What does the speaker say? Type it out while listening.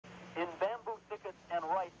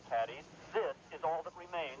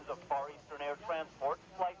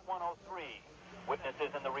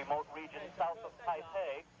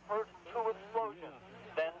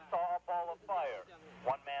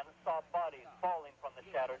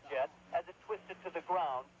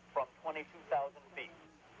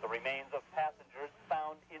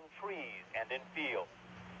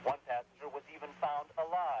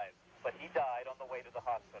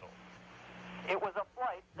It was a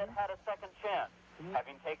flight that had a second chance.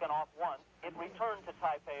 Having taken off once, it returned to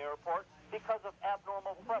Taipei Airport because of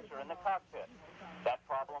abnormal pressure in the cockpit. That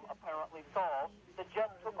problem apparently solved, the jet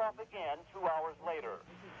took off again 2 hours later.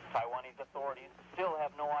 Taiwanese authorities still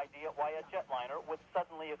have no idea why a jetliner would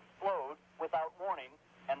suddenly explode without warning,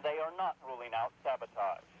 and they are not ruling out sabotage.